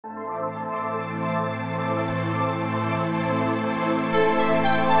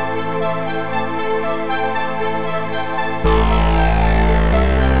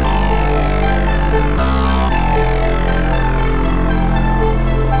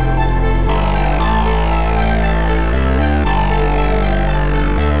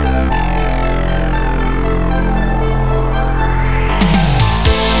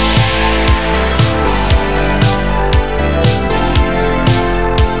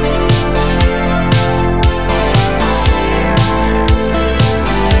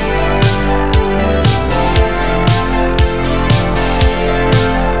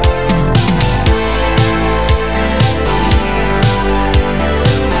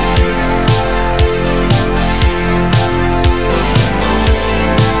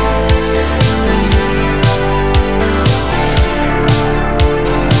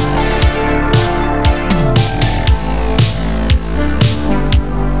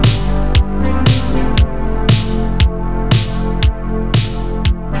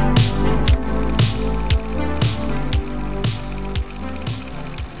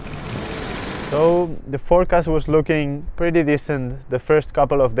forecast was looking pretty decent the first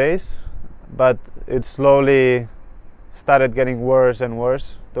couple of days, but it slowly started getting worse and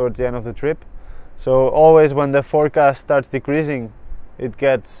worse towards the end of the trip. So always when the forecast starts decreasing, it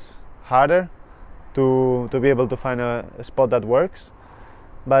gets harder to be able to find a spot that works.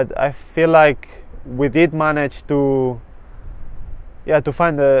 But I feel like we did manage to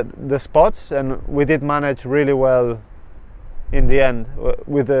find the spots, and we did manage really well in the end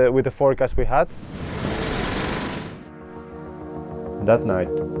with the forecast we had. That night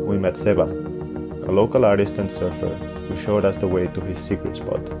we met Seba, a local artist and surfer who showed us the way to his secret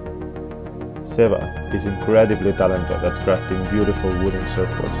spot. Seba is incredibly talented at crafting beautiful wooden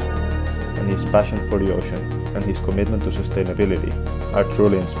surfboards, and his passion for the ocean and his commitment to sustainability are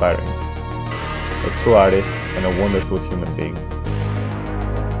truly inspiring. A true artist and a wonderful human being.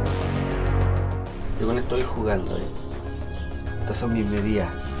 Yo con esto voy jugando. Estas son mis medidas.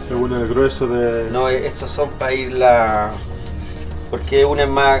 Según el grueso de... No, estos son para ir porque una es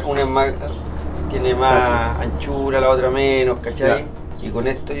más, tiene más anchura, la otra menos, ¿cachai? Y con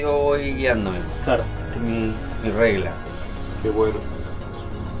esto yo voy guiándome. Claro. Esta es mi regla. Qué bueno.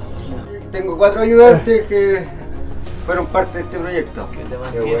 Tengo 4 ayudantes que fueron parte de este proyecto.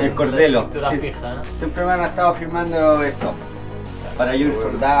 El Cordelo. Sí, fija, ¿no? Siempre me han estado firmando esto. Para yo ir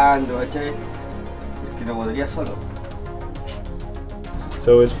soldando, ¿cachai? Es que no podría solo.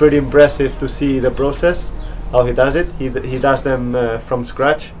 So it's pretty impressive to see the process, how he does it. He does them from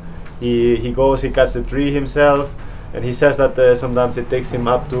scratch. He goes, he cuts the tree himself, and he says that sometimes it takes him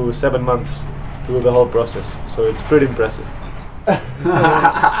up to 7 months to do the whole process. So it's pretty impressive.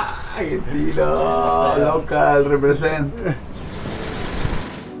 ¡Qué estilo! Local, represent.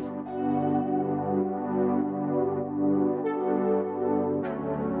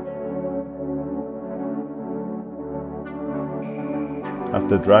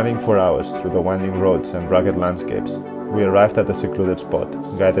 After driving for hours through the winding roads and rugged landscapes, we arrived at a secluded spot,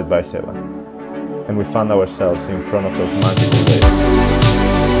 guided by Seba. And we found ourselves in front of those magical waves.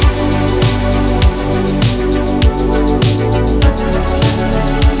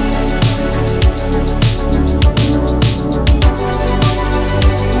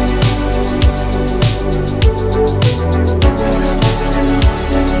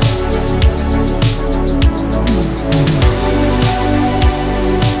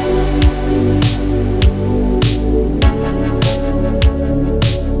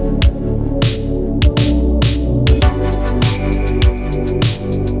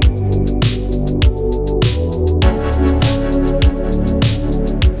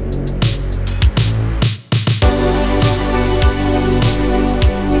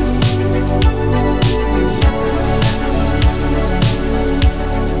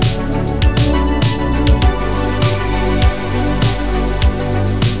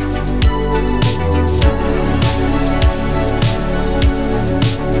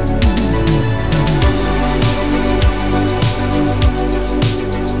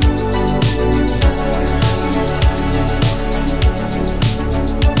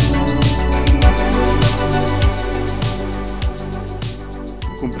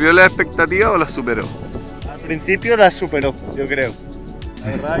 ¿Cumplió la expectativa o la superó? Al principio la superó, yo creo.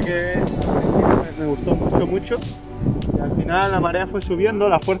 La verdad que me gustó mucho. Y al final la marea fue subiendo,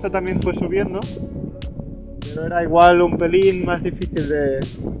 la fuerza también fue subiendo. Pero era igual un pelín más difícil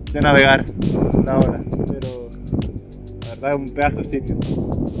de navegar la hora. Pero la verdad es un pedazo de sitio.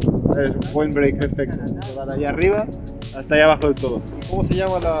 Es un point break perfecto. Se va de allá arriba hasta allá abajo del todo. ¿Cómo se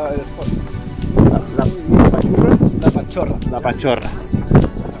llama el spot? La Pachorra. La Pachorra.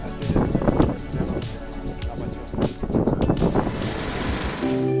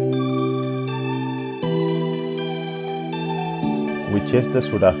 We chased the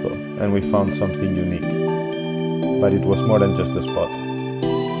Surazo and we found something unique. But it was more than just a spot.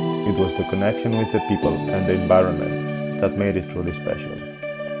 It was the connection with the people and the environment that made it truly special.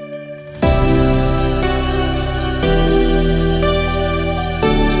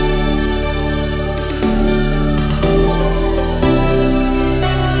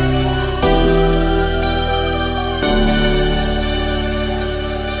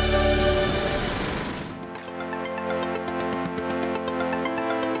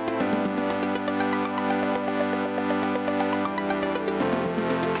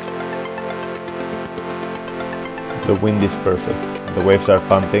 The wind is perfect, the waves are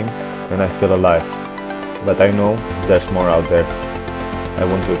pumping, and I feel alive. But I know there's more out there. I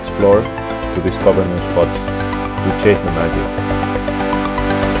want to explore, to discover new spots, to chase the magic.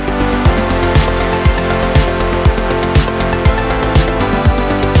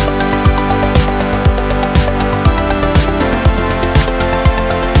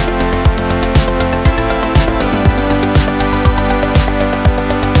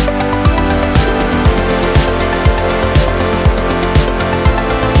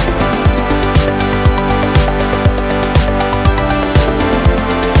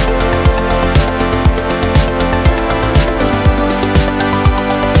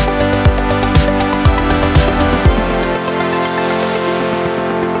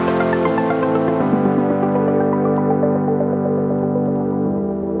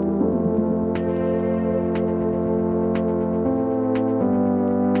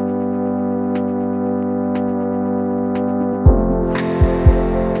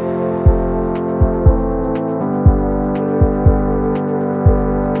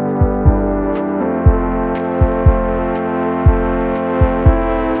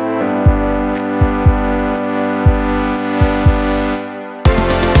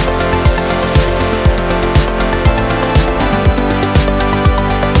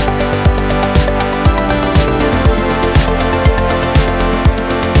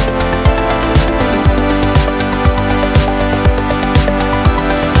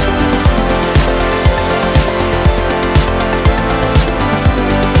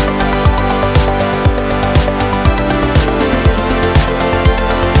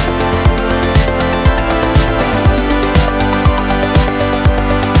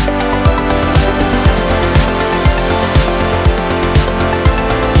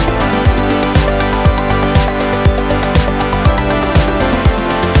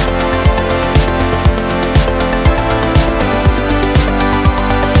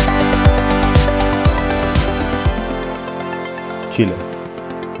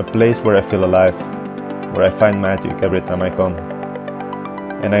 a place where I feel alive, where I find magic every time I come.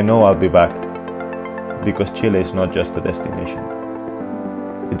 And I know I'll be back, because Chile is not just a destination,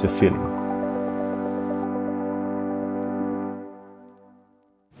 it's a feeling.